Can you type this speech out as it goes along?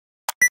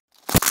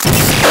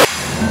Hi,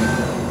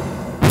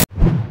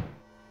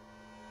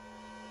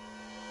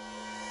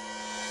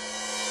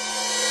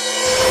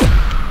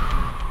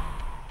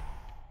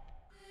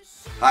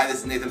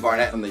 this is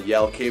NathanJBarnatt from the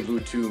Yelle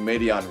K-Vu2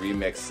 Medion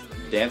remix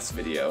dance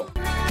video.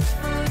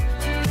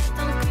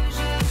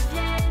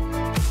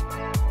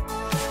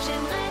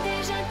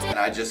 And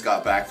I just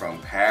got back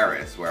from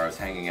Paris where I was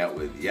hanging out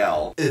with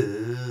Yelle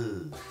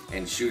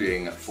and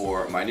shooting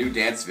for my new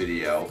dance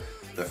video,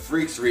 the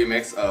Freaks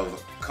remix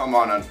of Comme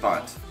Un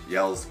Enfant.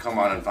 Yelle's Comme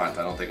Un Enfant,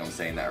 I don't think I'm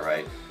saying that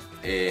right.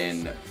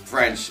 In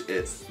French,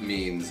 it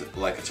means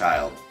like a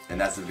child. And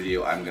that's the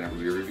video I'm going to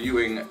be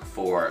reviewing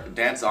for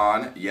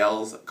DanceOn,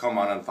 Yelle's Comme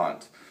Un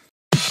Enfant.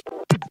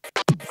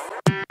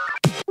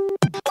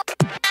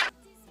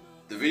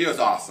 The video is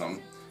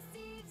awesome.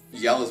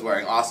 Yelle is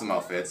wearing awesome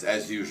outfits,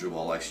 as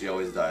usual, like she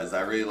always does. I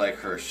really like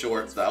her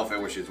shorts, the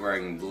outfit where she's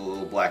wearing the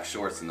little black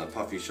shorts and the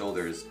puffy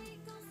shoulders.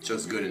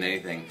 Just good in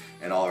anything,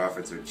 and all her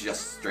outfits are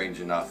just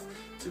strange enough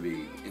to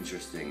be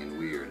interesting and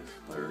weird,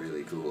 but are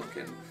really cool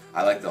looking.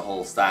 I like the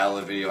whole style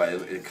of the video.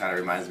 It kind of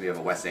reminds me of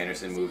a Wes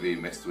Anderson movie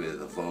mixed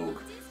with a Vogue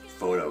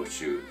photo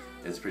shoot.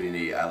 It's pretty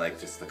neat. I like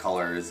just the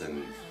colors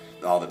and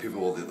all the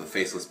people, the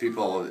faceless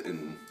people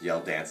in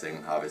Yelle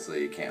dancing.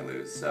 Obviously, you can't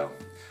lose. So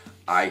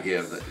I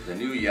give the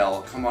new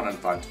Yelle Comme Un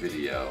Enfant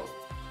video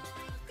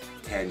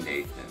 10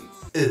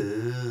 Nathans.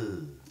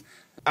 Ooh.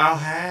 Oh,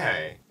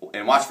 hey.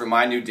 And watch for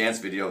my new dance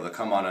video of the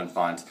Comme Un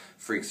Enfant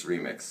Freaks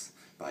remix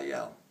by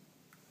Yelle.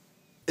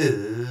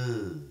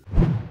 Ooh.